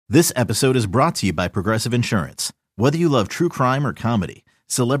This episode is brought to you by Progressive Insurance. Whether you love true crime or comedy,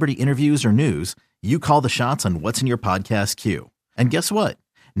 celebrity interviews or news, you call the shots on what's in your podcast queue. And guess what?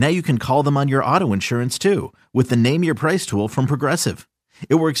 Now you can call them on your auto insurance too with the Name Your Price tool from Progressive.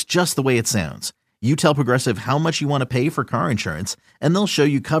 It works just the way it sounds. You tell Progressive how much you want to pay for car insurance, and they'll show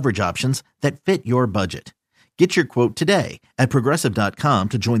you coverage options that fit your budget. Get your quote today at Progressive.com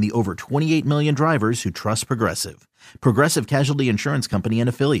to join the over 28 million drivers who trust Progressive. Progressive Casualty Insurance Company and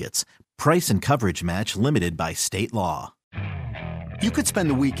Affiliates. Price and coverage match limited by state law. You could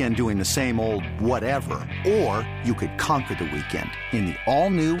spend the weekend doing the same old whatever, or you could conquer the weekend in the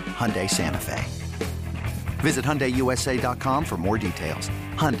all-new Hyundai Santa Fe. Visit HyundaiUSA.com for more details.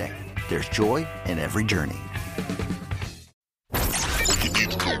 Hyundai, there's joy in every journey.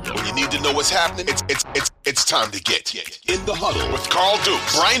 When you need to know what's happening, it's time to get in the huddle with Carl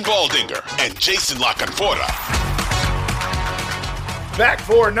Dukes, Brian Baldinger, and Jason LaConfora. Back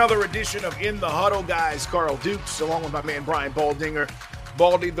for another edition of In the Huddle, guys. Carl Dukes, along with my man Brian Baldinger.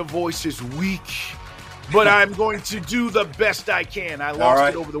 Baldy, the voice is weak, but I'm going to do the best I can. I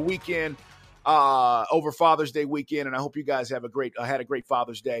lost it over the weekend, over Father's Day weekend, and I hope you guys have had a great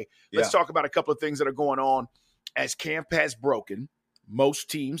Father's Day. Let's talk about a couple of things that are going on as camp has broken. Most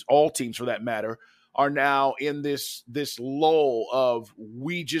teams, all teams for that matter, are now in this lull of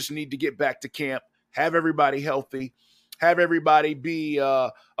we just need to get back to camp, have everybody healthy, have everybody be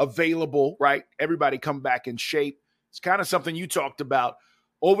available, right? Everybody come back in shape. It's kind of something you talked about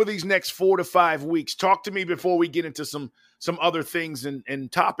over these next 4 to 5 weeks. Talk to me before we get into some other things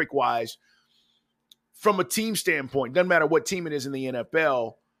and topic-wise. From a team standpoint, doesn't matter what team it is in the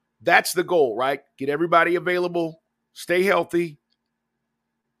NFL, that's the goal, right? Get everybody available, stay healthy,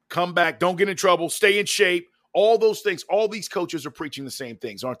 come back, don't get in trouble, stay in shape, all those things. All these coaches are preaching the same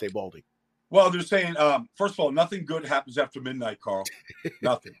things, aren't they, Baldy? Well, they're saying, first of all, nothing good happens after midnight, Carl.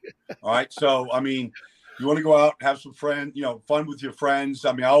 Nothing. All right. So, I mean, you want to go out, have some fun with your friends.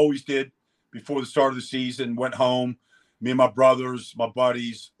 I mean, I always did before the start of the season, went home, me and my brothers, my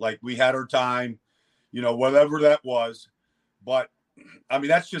buddies, like we had our time, whatever that was. But I mean,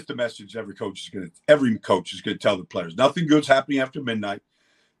 that's just the message every coach is going to tell the players. Nothing good's happening after midnight.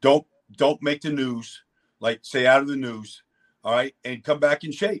 Don't make the news, like stay out of the news. All right. And come back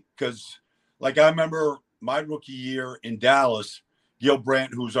in shape. Because like I remember my rookie year in Dallas, Gil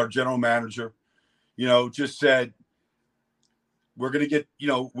Brandt, who's our general manager, just said, we're going to get,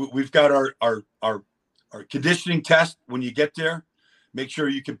 we've got our conditioning test when you get there. Make sure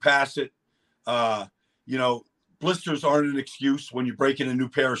you can pass it. Blisters aren't an excuse when you're breaking a new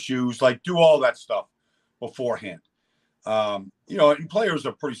pair of shoes. Like, do all that stuff beforehand. And players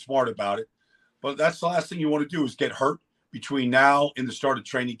are pretty smart about it. But that's the last thing you want to do is get hurt between now and the start of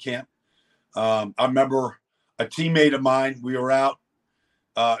training camp. I remember a teammate of mine, we were out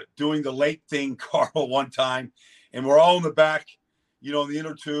doing the late thing, Carl, one time, and we're all in the back, in the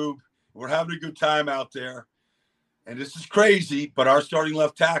inner tube. We're having a good time out there. And this is crazy, but our starting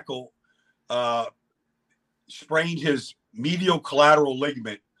left tackle sprained his medial collateral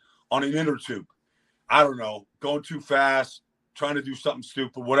ligament on an inner tube. I don't know, going too fast, trying to do something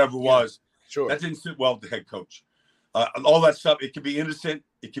stupid, whatever it was. Sure. That didn't sit well with the head coach. All that stuff, it could be innocent,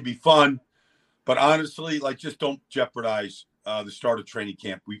 it could be fun, but honestly, like, just don't jeopardize the start of training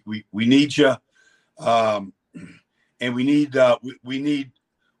camp. We need you, and we need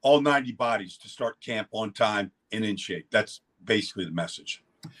all 90 bodies to start camp on time and in shape. That's basically the message.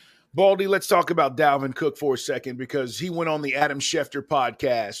 Baldy, let's talk about Dalvin Cook for a second, because he went on the Adam Schefter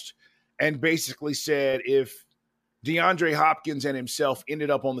podcast and basically said if DeAndre Hopkins and himself ended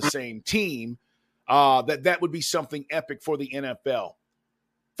up on the same team, that would be something epic for the NFL.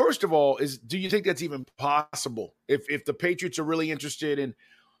 First of all, do you think that's even possible? If the Patriots are really interested in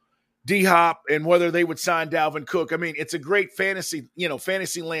D-Hop and whether they would sign Dalvin Cook, I mean, it's a great fantasy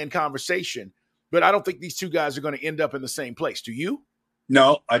land conversation, but I don't think these two guys are going to end up in the same place. Do you?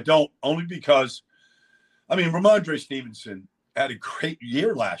 No, I don't. Only because, Ramondre Stevenson had a great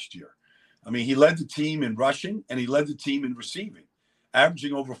year last year. I mean, he led the team in rushing and he led the team in receiving,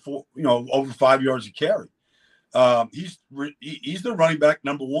 averaging over 5 yards a carry. He's the running back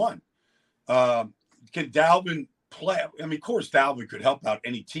number one. Can Dalvin play? I mean, of course, Dalvin could help out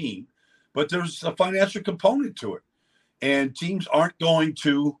any team, but there's a financial component to it, and teams aren't going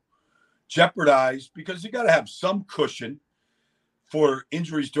to jeopardize because you got to have some cushion for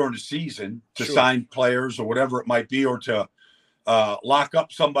injuries during the season to sign players or whatever it might be, or to lock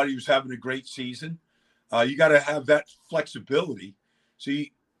up somebody who's having a great season. You got to have that flexibility.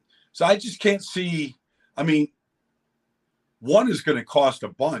 So I just can't see. I mean, one is going to cost a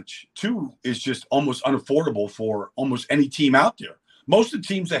bunch. Two is just almost unaffordable for almost any team out there. Most of the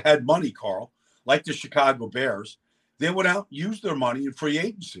teams that had money, Carl, like the Chicago Bears, they went out and used their money in free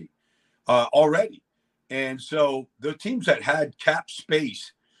agency already. And so the teams that had cap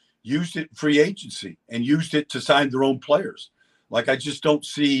space used it in free agency and used it to sign their own players. Like, I just don't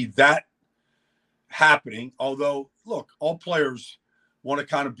see that happening. Although, look, all players want to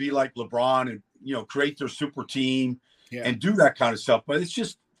kind of be like LeBron and, create their super team and do that kind of stuff. But it's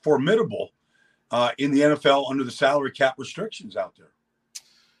just formidable in the NFL under the salary cap restrictions out there.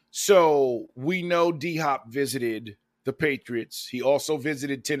 So we know D-Hop visited the Patriots. He also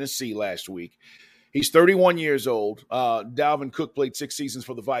visited Tennessee last week. He's 31 years old. Dalvin Cook played 6 seasons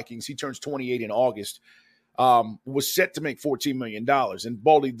for the Vikings. He turns 28 in August. Was set to make $14 million. And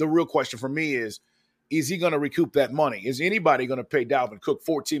Baldy, the real question for me is he going to recoup that money? Is anybody going to pay Dalvin Cook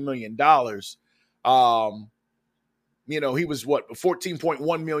 $14 million? He was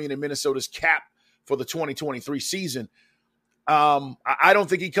 $14.1 million in Minnesota's cap for the 2023 season. I don't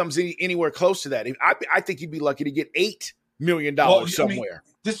think he comes anywhere close to that. I think he'd be lucky to get $8 million somewhere.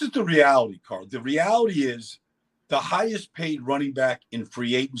 This is the reality, Carl. The reality is the highest paid running back in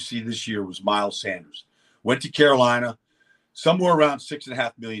free agency this year was Miles Sanders. Went to Carolina, somewhere around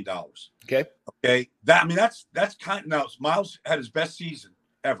 $6.5 million. Okay. That's kind of, now Miles had his best season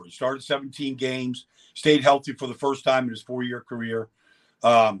ever. He started 17 games, stayed healthy for the first time in his 4-year career.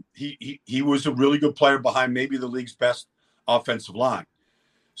 He was a really good player behind maybe the league's best offensive line.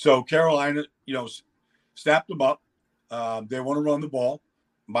 So Carolina, snapped him up. They want to run the ball.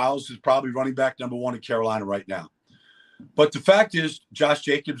 Miles is probably running back number 1 in Carolina right now. But the fact is, Josh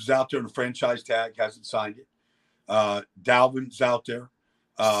Jacobs is out there in the franchise tag, hasn't signed it. Dalvin's out there.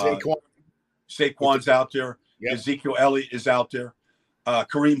 Saquon's out there. Yep. Ezekiel Elliott is out there.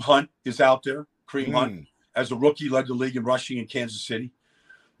 Kareem Hunt is out there. Kareem Hunt, as a rookie, led the league in rushing in Kansas City.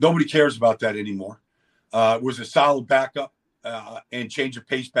 Nobody cares about that anymore. Was a solid backup and change of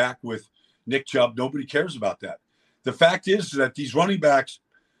pace back with Nick Chubb. Nobody cares about that. The fact is that these running backs,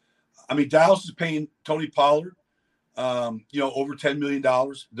 Dallas is paying Tony Pollard, over $10 million.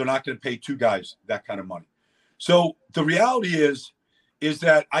 They're not going to pay 2 guys that kind of money. So the reality is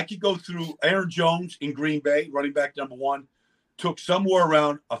that I could go through Aaron Jones in Green Bay, running back number 1, took somewhere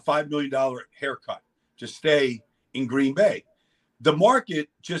around a $5 million haircut to stay in Green Bay. The market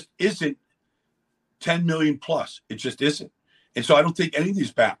just isn't 10 million plus. It just isn't. And so I don't think any of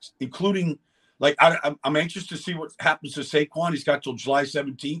these backs, including, I'm anxious to see what happens to Saquon. He's got till July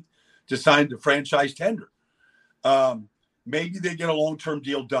 17th to sign the franchise tender. Maybe they get a long-term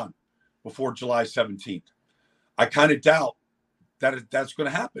deal done before July 17th. I kind of doubt that's going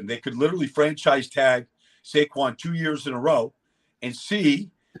to happen. They could literally franchise tag Saquon 2 years in a row and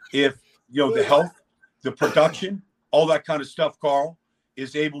see if, the health, the production, all that kind of stuff, Carl,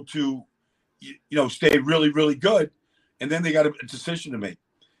 is able to, stay really, really good. And then they got a decision to make.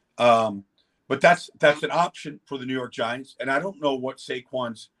 But that's an option for the New York Giants. And I don't know what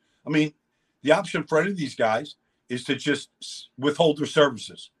Saquon's – the option for any of these guys is to just withhold their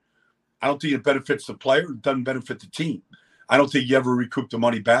services. I don't think it benefits the player. It doesn't benefit the team. I don't think you ever recoup the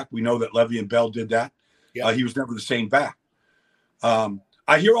money back. We know that Le'Veon Bell did that. Yeah. He was never the same back.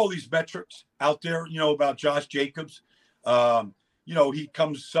 I hear all these metrics out there, about Josh Jacobs. He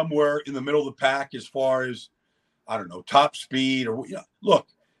comes somewhere in the middle of the pack as far as, I don't know, top speed or, look,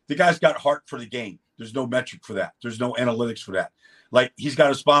 the guy's got heart for the game. There's no metric for that. There's no analytics for that. Like, he's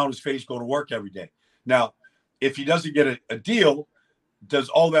got a smile on his face going to work every day. Now, if he doesn't get a deal, does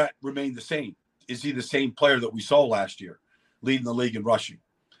all that remain the same? Is he the same player that we saw last year, leading the league in rushing?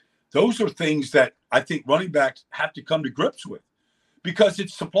 Those are things that I think running backs have to come to grips with, because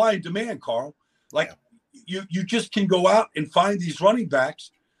it's supply and demand, Carl. You just can go out and find these running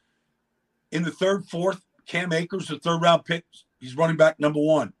backs in the 3rd, 4th. Cam Akers, the 3rd-round pick, he's running back number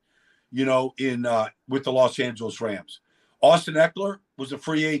 1, with the Los Angeles Rams. Austin Eckler was a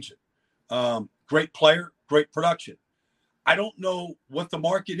free agent. Great player, great production. I don't know what the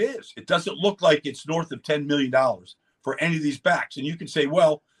market is. It doesn't look like it's north of $10 million for any of these backs. And you can say,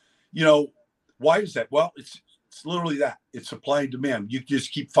 well, why is that? Well, it's literally that. It's supply and demand. You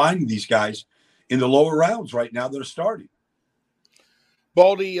just keep finding these guys in the lower rounds right now that are starting.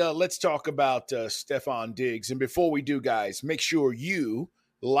 Baldy, let's talk about Stefon Diggs. And before we do, guys, make sure you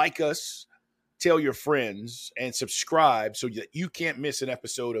like us, tell your friends, and subscribe so that you can't miss an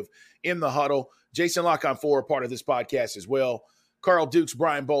episode of In the Huddle. Jason Lock-on-4 are part of this podcast as well. Carl Dukes,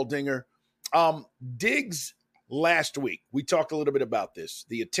 Brian Baldinger. Diggs, last week, we talked a little bit about this.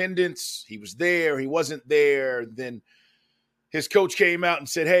 The attendance, he was there, he wasn't there. Then his coach came out and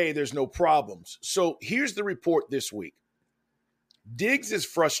said, hey, there's no problems. So here's the report this week. Diggs is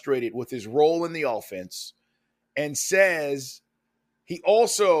frustrated with his role in the offense and says he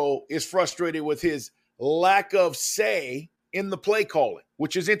also is frustrated with his lack of say in the play calling,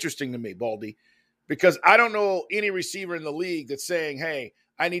 which is interesting to me, Baldy, because I don't know any receiver in the league that's saying, hey,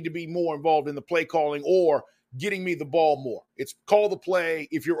 I need to be more involved in the play calling or getting me the ball more. It's call the play.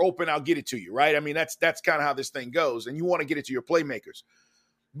 If you're open, I'll get it to you, right? I mean, that's kind of how this thing goes, and you want to get it to your playmakers.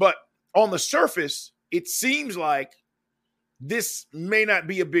 But on the surface, it seems like this may not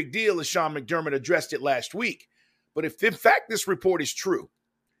be a big deal, as Sean McDermott addressed it last week. But if, in fact, this report is true,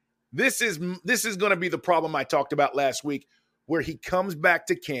 this is going to be the problem I talked about last week, where he comes back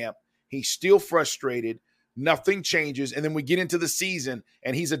to camp, he's still frustrated, nothing changes, and then we get into the season,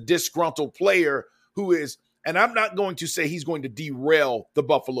 and he's a disgruntled player who is, and I'm not going to say he's going to derail the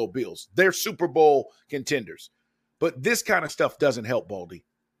Buffalo Bills. They're Super Bowl contenders. But this kind of stuff doesn't help, Baldy.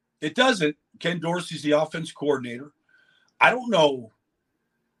 It doesn't. Ken Dorsey's the offense coordinator. I don't know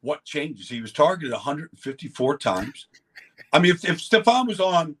what changes. He was targeted 154 times. I mean, if Stephon was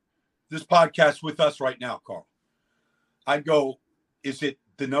on this podcast with us right now, Carl, I'd go, is it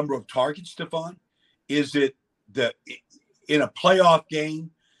the number of targets, Stephon? Is it in a playoff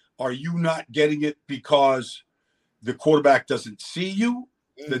game, are you not getting it because the quarterback doesn't see you?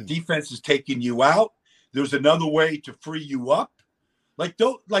 The defense is taking you out. There's another way to free you up. Like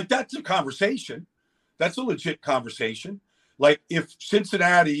that's a conversation. That's a legit conversation. Like if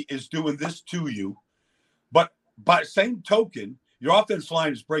Cincinnati is doing this to you, but by the same token, your offensive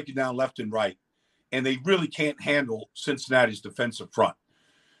line is breaking down left and right, and they really can't handle Cincinnati's defensive front.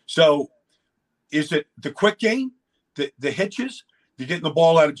 So is it the quick game, the hitches, the getting the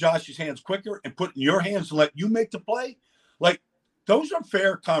ball out of Josh's hands quicker and put it in your hands and let you make the play? Like those are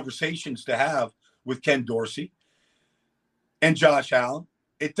fair conversations to have with Ken Dorsey and Josh Allen.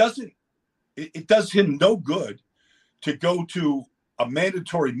 It does him no good to go to a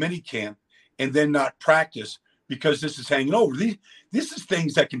mandatory minicamp and then not practice because this is hanging over. This is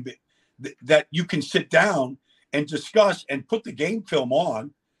things that can be that you can sit down and discuss and put the game film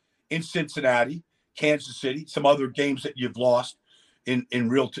on in Cincinnati, Kansas City, some other games that you've lost in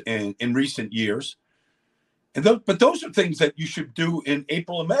recent years. But those are things that you should do in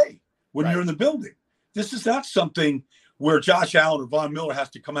April and May when you're in the building. This is not something where Josh Allen or Von Miller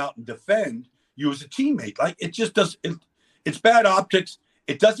has to come out and defend you as a teammate. Like it just does. It's bad optics.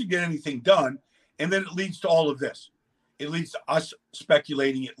 It doesn't get anything done. And then it leads to all of this. It leads to us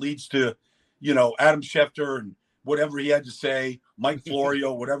speculating. It leads to, Adam Schefter and whatever he had to say, Mike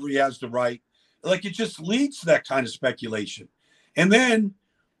Florio, whatever he has to write. Like it just leads to that kind of speculation. And then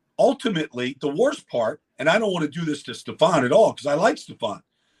ultimately the worst part, and I don't want to do this to Stephon at all because I like Stephon,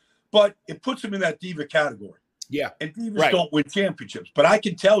 but it puts him in that diva category. Yeah. And divas don't win championships. But I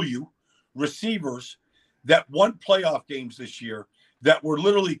can tell you receivers that won playoff games this year that were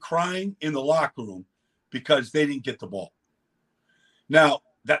literally crying in the locker room because they didn't get the ball. Now,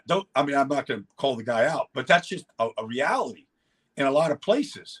 I'm not going to call the guy out, but that's just a reality in a lot of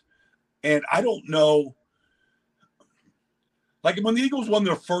places. And I don't know, like when the Eagles won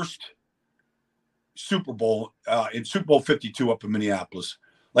their first Super Bowl in Super Bowl 52 up in Minneapolis,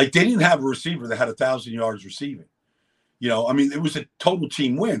 like they didn't have a receiver that had 1,000 yards receiving. It was a total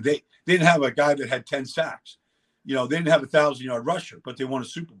team win. They didn't have a guy that had 10 sacks. They didn't have a 1,000-yard rusher, but they won a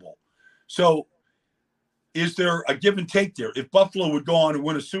Super Bowl. So is there a give and take there? If Buffalo would go on and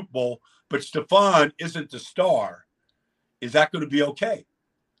win a Super Bowl, but Stephon isn't the star, is that going to be okay?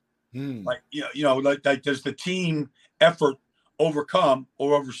 Like does the team effort overcome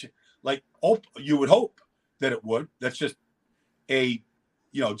or overshadow? Like, you would hope that it would. That's just a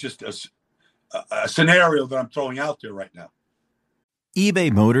scenario that I'm throwing out there right now.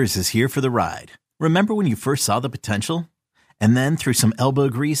 eBay Motors is here for the ride. Remember when you first saw the potential? And then through some elbow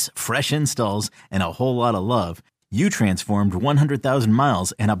grease, fresh installs, and a whole lot of love, you transformed 100,000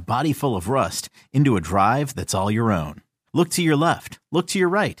 miles and a body full of rust into a drive that's all your own. Look to your left. Look to your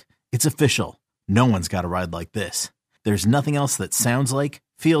right. It's official. No one's got a ride like this. There's nothing else that sounds like,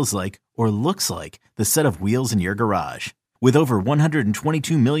 feels like, or looks like the set of wheels in your garage. With over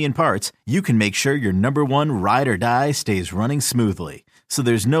 122 million parts, you can make sure your number one ride or die stays running smoothly. So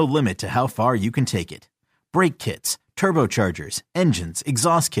there's no limit to how far you can take it. Brake kits, turbochargers, engines,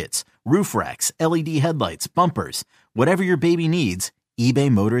 exhaust kits, roof racks, LED headlights, bumpers, whatever your baby needs,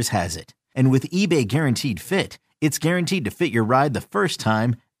 eBay Motors has it. And with eBay Guaranteed Fit, it's guaranteed to fit your ride the first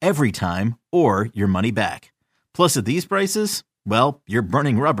time, every time, or your money back. Plus at these prices, well, you're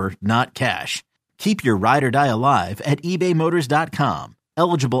burning rubber, not cash. Keep your ride or die alive at ebaymotors.com.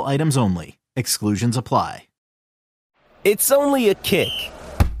 Eligible items only. Exclusions apply. It's only a kick,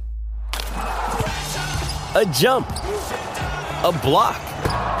 a jump, a block.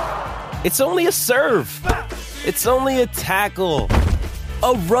 It's only a serve. It's only a tackle,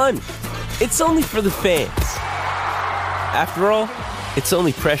 a run. It's only for the fans. After all, it's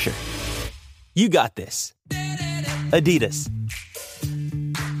only pressure. You got this. Adidas.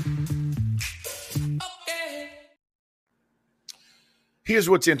 Here's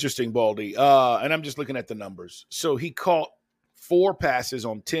what's interesting, Baldy, and I'm just looking at the numbers. So he caught 4 passes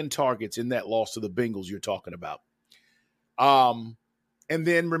on 10 targets in that loss to the Bengals you're talking about. And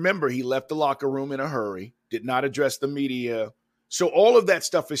then remember, he left the locker room in a hurry, did not address the media. So all of that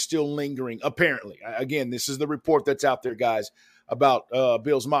stuff is still lingering, apparently. Again, this is the report that's out there, guys, about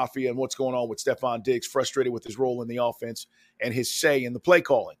Bills Mafia and what's going on with Stephon Diggs, frustrated with his role in the offense and his say in the play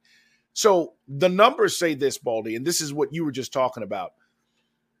calling. So the numbers say this, Baldy, and this is what you were just talking about.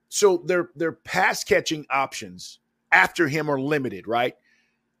 So their pass catching options after him are limited, right?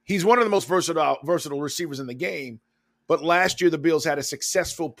 He's one of the most versatile receivers in the game. But last year, the Bills had a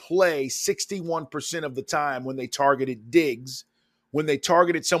successful play 61% of the time when they targeted Diggs, when they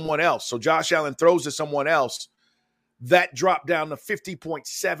targeted someone else. So Josh Allen throws to someone else, that dropped down to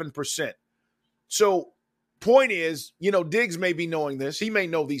 50.7%. So point is, Diggs may be knowing this. He may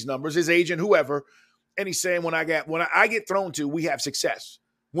know these numbers, his agent, whoever. And he's saying when I get thrown to, we have success.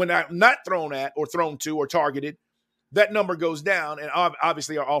 When I'm not thrown at or thrown to or targeted, that number goes down, and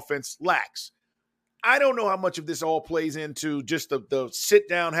obviously our offense lacks. I don't know how much of this all plays into just the sit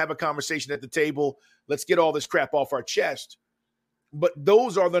down, have a conversation at the table, let's get all this crap off our chest. But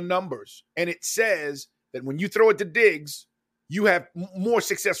those are the numbers, and it says that when you throw it to Diggs, you have more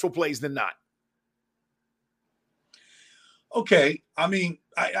successful plays than not. Okay, I mean,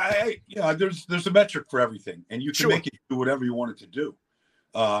 there's a metric for everything, and you can make it do whatever you want it to do.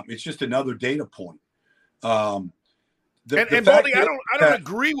 It's just another data point. And Baldy, I don't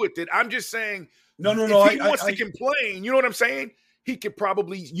agree with it. I'm just saying, no. If he wants to complain, you know what I'm saying? He could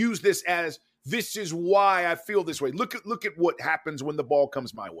probably use this as, this is why I feel this way. Look at what happens when the ball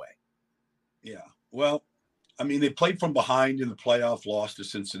comes my way. Yeah. Well, I mean, they played from behind in the playoff, loss to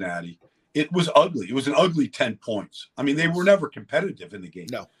Cincinnati. It was ugly. It was an ugly 10 points. I mean, they were never competitive in the game.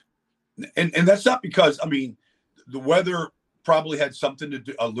 No. And that's not because, I mean, the weather probably had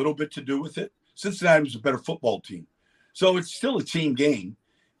a little bit to do with it. Cincinnati was a better football team. So it's still a team game.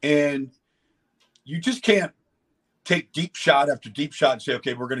 And you just can't take deep shot after deep shot and say,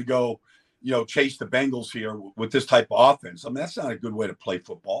 okay, we're going to go, chase the Bengals here with this type of offense. I mean, that's not a good way to play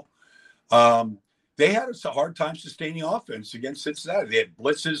football. They had a hard time sustaining offense against Cincinnati. They had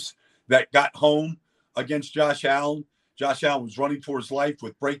blitzes that got home against Josh Allen. Josh Allen was running for his life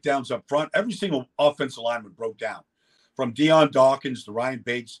with breakdowns up front. Every single offensive lineman broke down. From Deion Dawkins to Ryan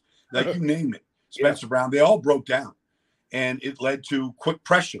Bates, like you name it, Spencer Brown, they all broke down. And it led to quick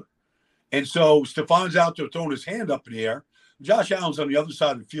pressure. And so Stephon's out there throwing his hand up in the air. Josh Allen's on the other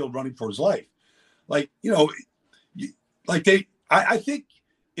side of the field running for his life. I think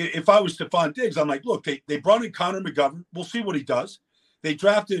if I was Stephon Diggs, I'm like, look, they brought in Connor McGovern. We'll see what he does. They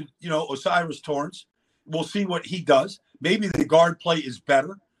drafted, Osiris Torrance. We'll see what he does. Maybe the guard play is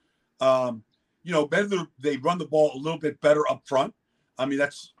better. Better they run the ball a little bit better up front. I mean,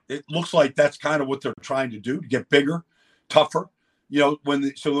 it looks like that's kind of what they're trying to do, to get bigger, tougher. When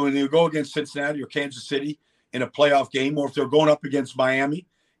they go against Cincinnati or Kansas City in a playoff game, or if they're going up against Miami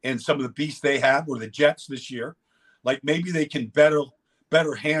and some of the beasts they have, or the Jets this year, like maybe they can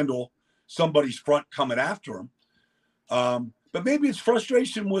better handle somebody's front coming after them. But maybe it's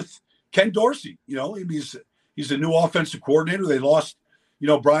frustration with Ken Dorsey. He's a new offensive coordinator. They lost,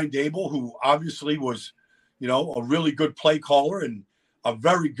 Brian Dable, who obviously was, a really good play caller and a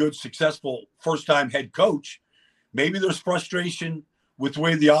very good, successful first-time head coach. Maybe there's frustration with the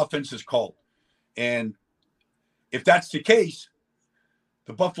way the offense is called. And if that's the case,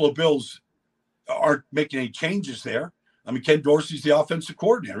 the Buffalo Bills aren't making any changes there. I mean, Ken Dorsey's the offensive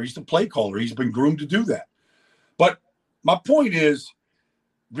coordinator. He's the play caller. He's been groomed to do that. But my point is,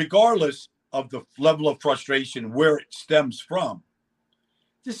 regardless of the level of frustration, where it stems from,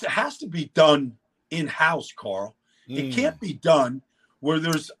 this has to be done in-house, Carl. It can't be done where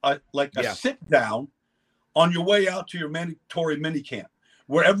there's a sit-down on your way out to your mandatory minicamp,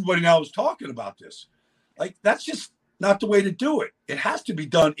 where everybody now is talking about this. Like, that's just not the way to do it. It has to be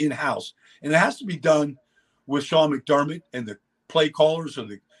done in-house, and it has to be done with Sean McDermott and the play callers or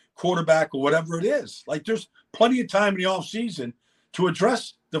the quarterback or whatever it is. Like, there's plenty of time in the offseason to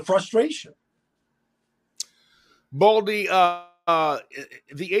address the frustration. Baldy, the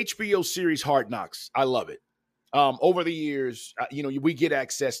HBO series Hard Knocks, I love it. Over the years, we get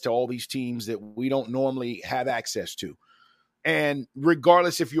access to all these teams that we don't normally have access to. And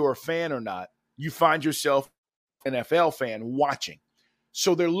regardless if you're a fan or not, you find yourself an NFL fan watching.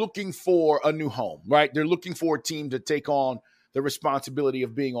 So they're looking for a new home, right? They're looking for a team to take on the responsibility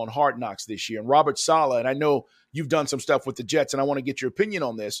of being on Hard Knocks this year. And Robert Saleh, and I know you've done some stuff with the Jets, and I want to get your opinion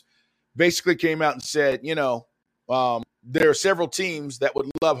on this, basically came out and said, there are several teams that would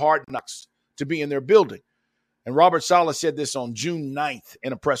love Hard Knocks to be in their building. And Robert Saleh said this on June 9th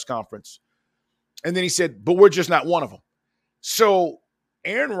in a press conference. And then he said, but we're just not one of them. So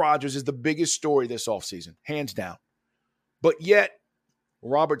Aaron Rodgers is the biggest story this offseason, hands down. But yet,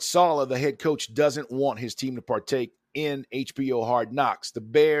 Robert Saleh, the head coach, doesn't want his team to partake in HBO Hard Knocks. The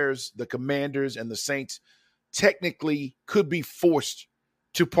Bears, the Commanders, and the Saints technically could be forced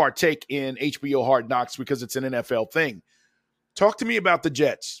to partake in HBO Hard Knocks because it's an NFL thing. Talk to me about the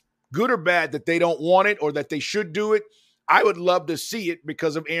Jets. Good or bad that they don't want it or that they should do it? I would love to see it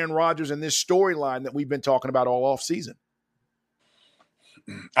because of Aaron Rodgers and this storyline that we've been talking about all offseason.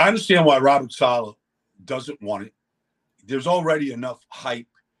 I understand why Robert Saleh doesn't want it. There's already enough hype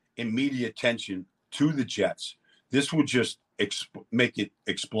and media attention to the Jets. This would just make it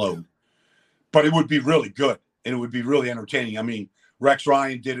explode. But it would be really good, and it would be really entertaining. I mean, Rex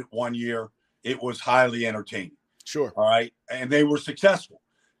Ryan did it one year. It was highly entertaining. Sure. All right? And they were successful.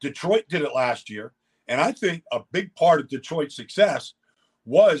 Detroit did it last year, and I think a big part of Detroit's success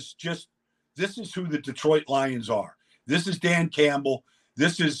was just this is who the Detroit Lions are. This is Dan Campbell.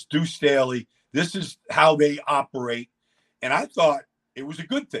 This is Deuce Staley. This is how they operate. And I thought it was a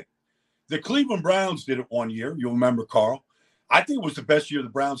good thing. The Cleveland Browns did it one year. You'll remember, Carl. I think it was the best year the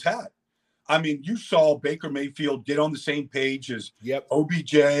Browns had. I mean, you saw Baker Mayfield get on the same page as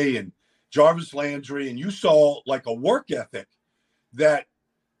OBJ and Jarvis Landry, and you saw like a work ethic that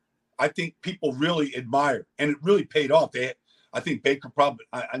I think people really admired, and it really paid off. I think Baker probably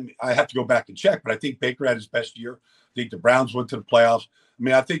 – I have to go back and check, but I think Baker had his best year. I think the Browns went to the playoffs. I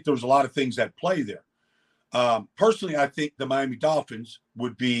mean, I think there was a lot of things at play there. Personally, I think the Miami Dolphins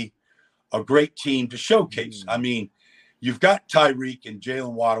would be a great team to showcase. I mean, you've got Tyreek and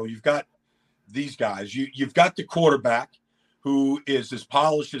Jalen Waddle. You've got these guys. You've got the quarterback who is as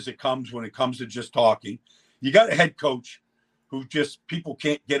polished as it comes when it comes to just talking. You got a head coach who just people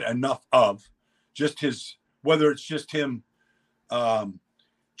can't get enough of. Just his, whether it's just him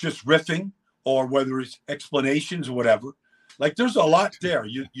just riffing or whether it's explanations or whatever. Like, there's a lot there.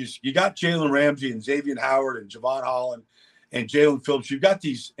 You got Jalen Ramsey and Xavier Howard and Javon Holland and Jalen Phillips. You've got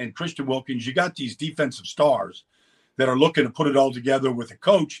these, and Christian Wilkins. You got these defensive stars that are looking to put it all together with a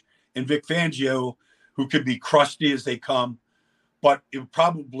coach and Vic Fangio, who could be crusty as they come, but it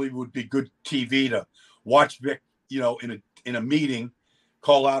probably would be good TV to watch Vic, in a meeting,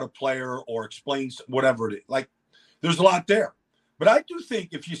 call out a player or explain whatever it is. Like, there's a lot there. But I do think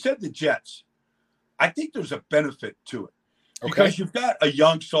if you said the Jets, I think there's a benefit to it. Because you've got a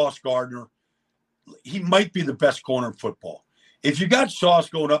young Sauce Gardner. He might be the best corner in football. If you got Sauce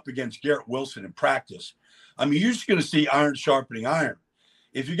going up against Garrett Wilson in practice, I mean, you're just going to see iron sharpening iron.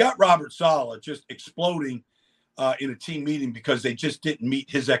 If you got Robert Saleh just exploding in a team meeting because they just didn't meet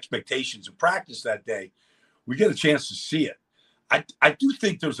his expectations in practice that day, we get a chance to see it. I do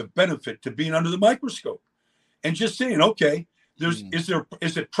think there's a benefit to being under the microscope and just saying, okay,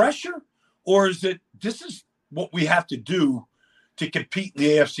 is it pressure, or is it this is what we have to do to compete in the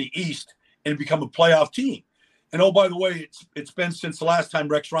AFC East and become a playoff team? And oh, by the way, it's been since the last time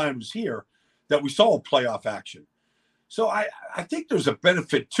Rex Ryan was here that we saw a playoff action. So I think there's a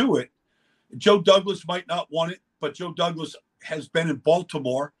benefit to it. Joe Douglas might not want it, but Joe Douglas has been in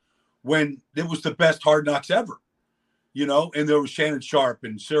Baltimore when it was the best Hard Knocks ever, and there was Shannon Sharp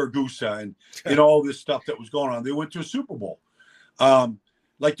and Siragusa and all this stuff that was going on. They went to a Super Bowl.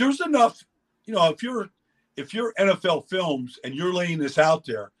 Like, there's enough, if you're NFL Films and you're laying this out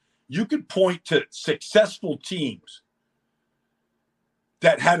there, you could point to successful teams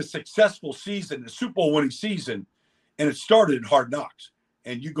that had a successful season, a Super Bowl winning season, and it started in Hard Knocks.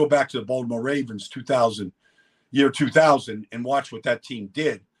 And you go back to the Baltimore Ravens 2000 and watch what that team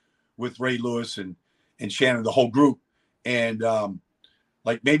did with Ray Lewis and Shannon, the whole group. And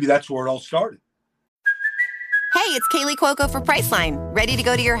maybe that's where it all started. Hey, it's Kaylee Cuoco for Priceline. Ready to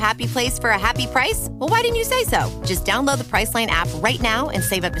go to your happy place for a happy price? Well, why didn't you say so? Just download the Priceline app right now and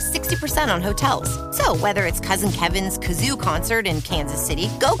save up to 60% on hotels. So whether it's Cousin Kevin's Kazoo Concert in Kansas City,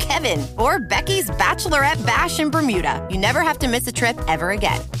 go Kevin, or Becky's Bachelorette Bash in Bermuda, you never have to miss a trip ever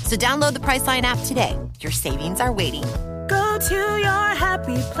again. So download the Priceline app today. Your savings are waiting. Go to your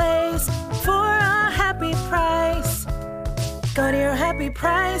happy place for a happy price. Go to your happy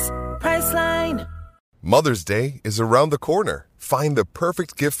price, Priceline. Mother's Day is around the corner. Find the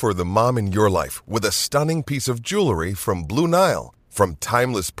perfect gift for the mom in your life with a stunning piece of jewelry from Blue Nile. From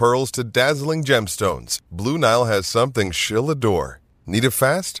timeless pearls to dazzling gemstones, Blue Nile has something she'll adore. Need it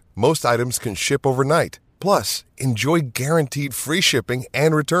fast? Most items can ship overnight. Plus, enjoy guaranteed free shipping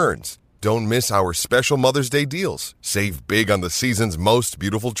and returns. Don't miss our special Mother's Day deals. Save big on the season's most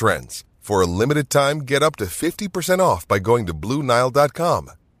beautiful trends. For a limited time, get up to 50% off by going to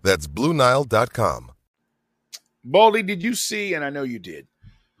BlueNile.com. That's BlueNile.com. Baldy, did you see, and I know you did,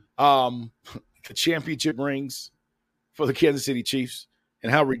 the championship rings for the Kansas City Chiefs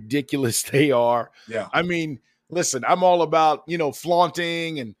and how ridiculous they are? Yeah. I mean, listen, I'm all about,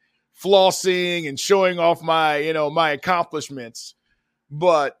 flaunting and flossing and showing off my, my accomplishments.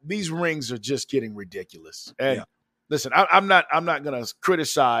 But these rings are just getting ridiculous. And listen, I'm not going to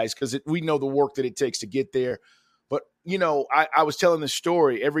criticize because we know the work that it takes to get there. But, I was telling this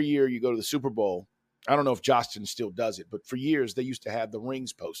story. Every year you go to the Super Bowl. I don't know if Jostin still does it, but for years they used to have the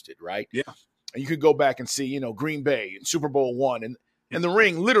rings posted, right? Yeah. And you could go back and see, Green Bay and Super Bowl I. And the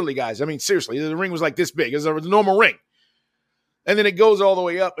ring, literally, guys, I mean, seriously, the ring was like this big. It was a normal ring. And then it goes all the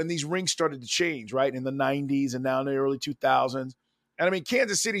way up, and these rings started to change, right, in the 90s and now in the early 2000s. And, I mean,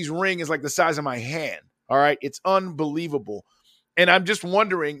 Kansas City's ring is like the size of my hand, all right? It's unbelievable. And I'm just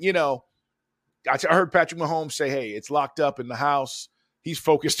wondering, I heard Patrick Mahomes say, hey, it's locked up in the house. He's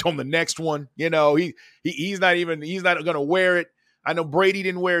focused on the next one. He's not going to wear it. I know Brady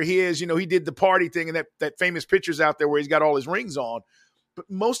didn't wear his. He did the party thing and that famous pictures out there where he's got all his rings on. But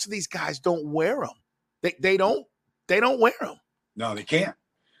most of these guys don't wear them. They don't wear them. No, they can't.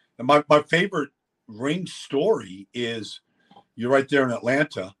 And my favorite ring story is you're right there in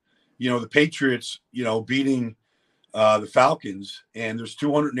Atlanta, the Patriots, beating the Falcons, and there's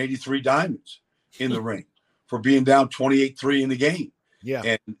 283 diamonds in the ring for being down 28-3 in the game. Yeah.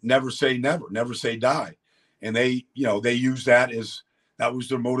 And never say never, never say die. And they use that was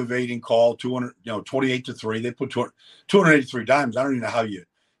their motivating call, 28-3. They put 283 diamonds. I don't even know how you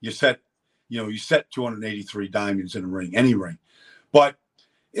set 283 diamonds in a ring, any ring. But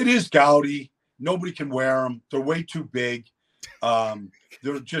it is gaudy. Nobody can wear them. They're way too big.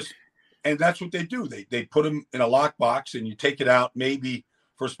 They're just, and that's what they do. They put them in a lockbox and you take it out maybe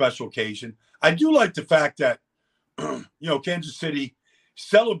for a special occasion. I do like the fact that, Kansas City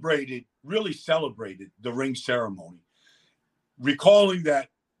really celebrated the ring ceremony, recalling that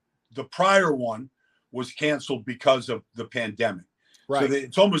the prior one was canceled because of the pandemic. Right. So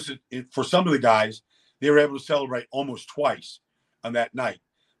it's almost, for some of the guys, they were able to celebrate almost twice on that night.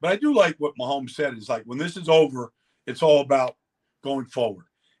 But I do like what Mahomes said is like, when this is over, it's all about going forward.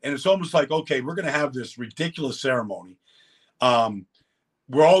 And it's almost like, okay, we're going to have this ridiculous ceremony.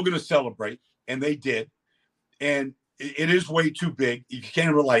 We're all going to celebrate. And they did. And it is way too big. You can't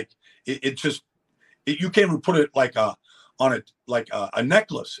even you can't even put it on a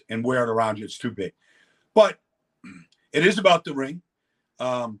necklace and wear it around you. It's too big. But it is about the ring.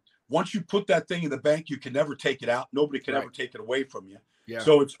 Once you put that thing in the bank, you can never take it out. Nobody can ever take it away from you. Yeah.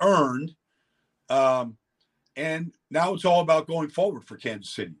 So it's earned. And now it's all about going forward for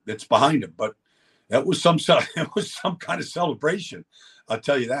Kansas City. That's behind them. But it was some kind of celebration. I'll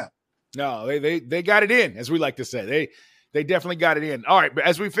tell you that. No, they got it in, as we like to say. They definitely got it in. All right, but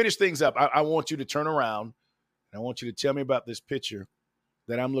as we finish things up, I want you to turn around, and I want you to tell me about this picture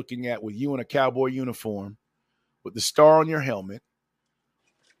that I'm looking at with you in a Cowboy uniform with the star on your helmet.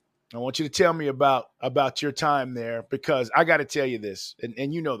 I want you to tell me about your time there, because I got to tell you this,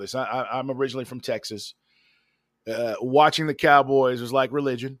 and you know this. I'm originally from Texas. Watching the Cowboys was like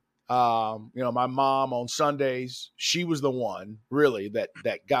religion. My mom on Sundays, she was the one really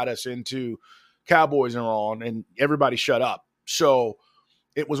that got us into Cowboys and on, and everybody shut up. So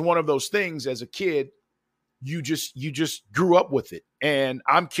it was one of those things as a kid, you just grew up with it. And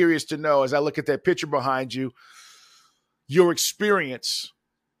I'm curious to know, as I look at that picture behind you, your experience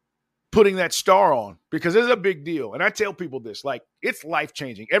putting that star on, because it's a big deal. And I tell people this, like, it's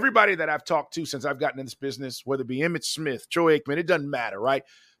life-changing. Everybody that I've talked to since I've gotten in this business, whether it be Emmitt Smith, Troy Aikman, it doesn't matter, right?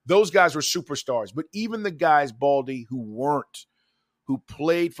 Those guys were superstars. But even the guys, Baldy, who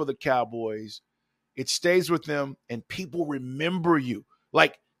played for the Cowboys, it stays with them and people remember you.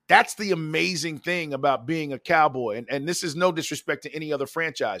 Like, that's the amazing thing about being a Cowboy. And this is no disrespect to any other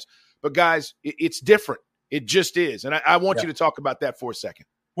franchise. But, guys, it's different. It just is. And I want you to talk about that for a second.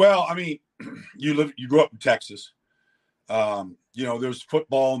 Well, I mean, you grew up in Texas. There's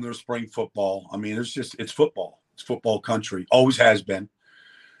football and there's spring football. I mean, it's football. It's football country. Always has been.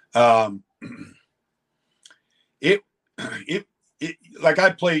 Like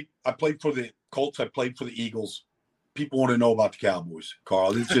I played for the Colts. I played for the Eagles. People want to know about the Cowboys,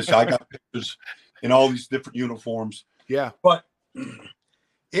 Carl. It's just, I got pictures in all these different uniforms. Yeah. But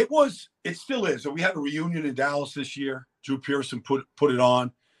it still is. So we had a reunion in Dallas this year. Drew Pearson put it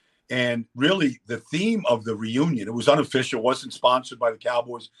on. And really the theme of the reunion, it was unofficial, wasn't sponsored by the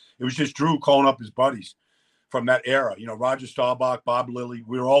Cowboys. It was just Drew calling up his buddies. from that era. Roger Staubach, Bob Lilly,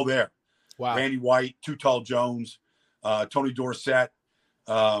 we were all there. Wow. Randy White, Too Tall Jones, Tony Dorsett,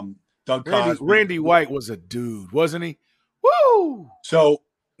 Doug Cosby. Randy White was a dude, wasn't he? Woo! So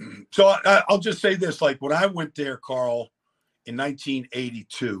I'll just say this. Like when I went there, Carl, in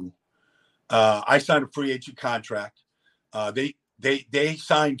 1982, I signed a free agent contract. They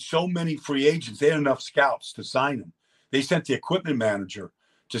signed so many free agents. They had enough scouts to sign them. They sent the equipment manager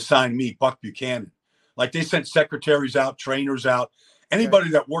to sign me, Buck Buchanan. Like they sent secretaries out, trainers out, anybody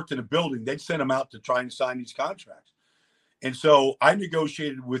that worked in a building, they'd send them out to try and sign these contracts. And so I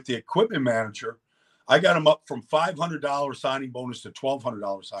negotiated with the equipment manager. I got him up from $500 signing bonus to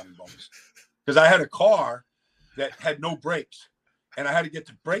 $1,200 signing bonus because I had a car that had no brakes and I had to get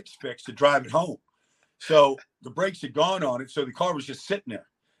the brakes fixed to drive it home. So the brakes had gone on it. So the car was just sitting there.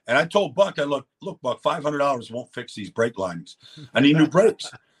 And I told Buck, look, Buck, $500 won't fix these brake linings. I need new brakes.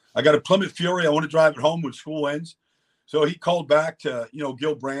 I got a Plymouth Fury. I want to drive it home when school ends. So he called back to,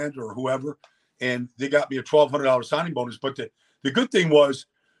 Gil Brand or whoever, and they got me a $1,200 signing bonus. But the good thing was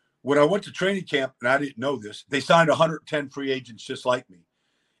when I went to training camp, and I didn't know this, they signed 110 free agents just like me,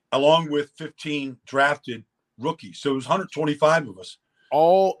 along with 15 drafted rookies. So it was 125 of us.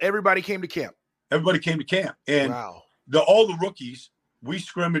 Everybody came to camp. Everybody came to camp. And wow. all the rookies, we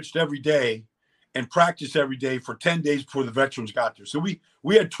scrimmaged every day and practiced every day for 10 days before the veterans got there. So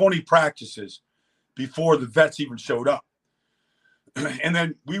we had 20 practices before the vets even showed up. And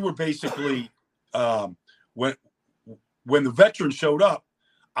then we were basically, when the veterans showed up,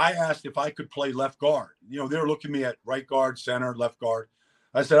 I asked if I could play left guard. They were looking at me at right guard, center, left guard.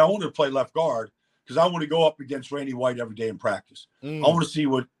 I said, I want to play left guard because I want to go up against Randy White every day in practice. I want to see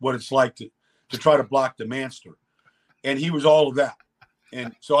what it's like to try to block the manster. And he was all of that.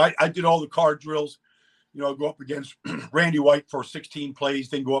 And so I did all the card drills, go up against Randy White for 16 plays,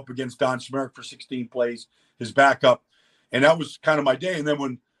 then go up against Don Smerrick for 16 plays, his backup. And that was kind of my day. And then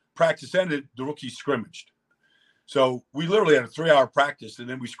when practice ended, the rookies scrimmaged. So we literally had a 3-hour practice, and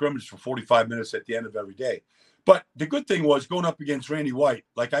then we scrimmaged for 45 minutes at the end of every day. But the good thing was going up against Randy White,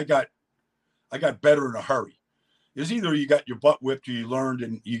 like I got better in a hurry. It's either you got your butt whipped or you learned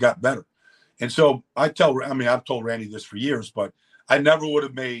and you got better. And so I've told Randy this for years, but I never would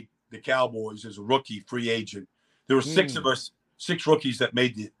have made the Cowboys as a rookie free agent. There were 6 of us, 6 rookies that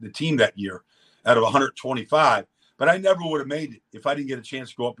made the team that year out of 125, but I never would have made it if I didn't get a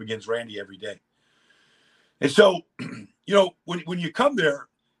chance to go up against Randy every day. And so, when you come there,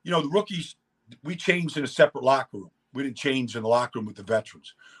 the rookies, we changed in a separate locker room. We didn't change in the locker room with the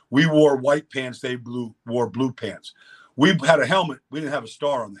veterans. We wore white pants. They wore blue pants. We had a helmet. We didn't have a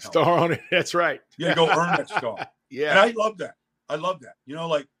star on the helmet. Star on it. That's right. You had to go earn that star. Yeah. And I love that.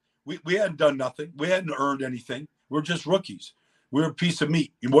 We hadn't done nothing. We hadn't earned anything. We're just rookies. We're a piece of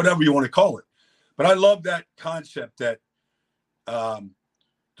meat, whatever you want to call it. But I love that concept that the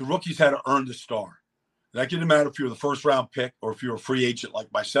rookies had to earn the star. That didn't matter if you were the first round pick or if you're a free agent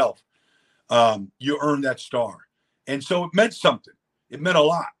like myself. You earned that star. And so it meant something. It meant a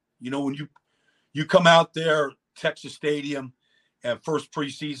lot. When you come out there, Texas Stadium, at first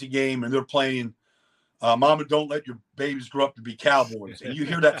preseason game, and they're playing Mama, Don't Let Your Babies Grow Up to Be Cowboys. And you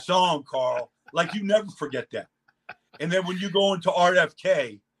hear that song, Carl, like you never forget that. And then when you go into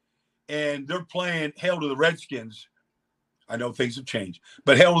RFK and they're playing Hail to the Redskins, I know things have changed,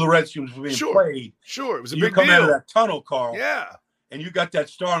 but Hail to the Redskins was being played. Sure, it was a big deal. You come out of that tunnel, Carl. Yeah. And you got that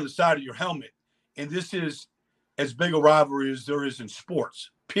star on the side of your helmet. And this is as big a rivalry as there is in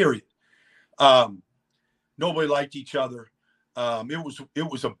sports, period. Nobody liked each other. It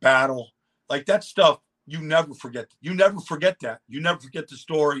was a battle. Like that stuff, you never forget. You never forget that. You never forget the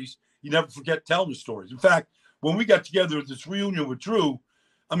stories. You never forget telling the stories. In fact, when we got together at this reunion with Drew,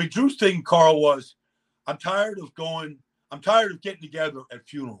 Drew's thing, Carl, was I'm tired of getting together at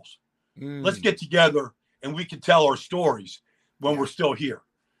funerals. Let's get together and we can tell our stories when we're still here.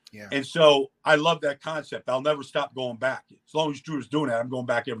 Yeah. And so I love that concept. I'll never stop going back. As long as Drew is doing that, I'm going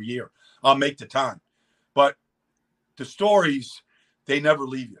back every year. I'll make the time. But the stories, they never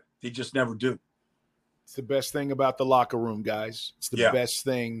leave you. They just never do. It's the best thing about the locker room, guys. It's the best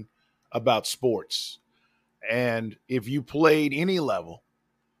thing about sports. And if you played any level,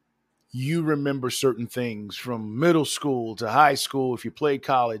 you remember certain things from middle school to high school. If you played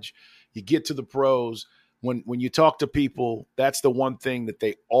college, you get to the pros. When you talk to people, that's the one thing that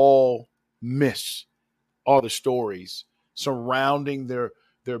they all miss, all the stories surrounding their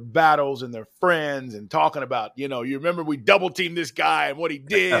their battles and their friends and talking about, you remember we double teamed this guy and what he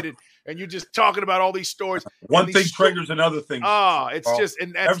did. And you're just talking about all these stories. One thing triggers another thing. It's just,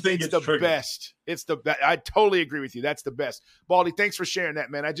 and that's it's the triggered. Best. It's the best. I totally agree with you. That's the best. Baldy, thanks for sharing that,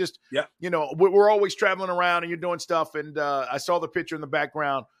 man. I just, we're always traveling around and you're doing stuff. And I saw the picture in the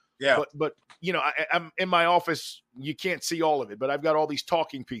background. Yeah. But I'm in my office. You can't see all of it, but I've got all these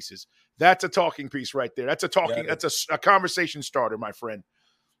talking pieces. That's a talking piece right there. That's a talking. Yeah, that's a conversation starter, my friend.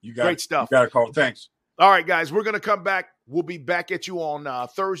 You got great stuff. You got a call. Thanks. All right, guys, we're going to come back. We'll be back at you on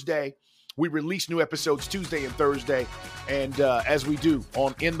Thursday. We release new episodes Tuesday and Thursday. And as we do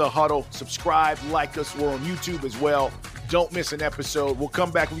on In the Huddle, subscribe, like us. We're on YouTube as well. Don't miss an episode. We'll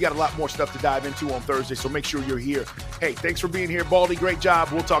come back. We got a lot more stuff to dive into on Thursday, so make sure you're here. Hey, thanks for being here, Baldy. Great job.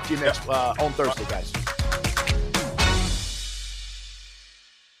 We'll talk to you next on Thursday, guys.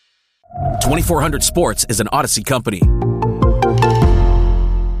 2400 Sports is an Odyssey company.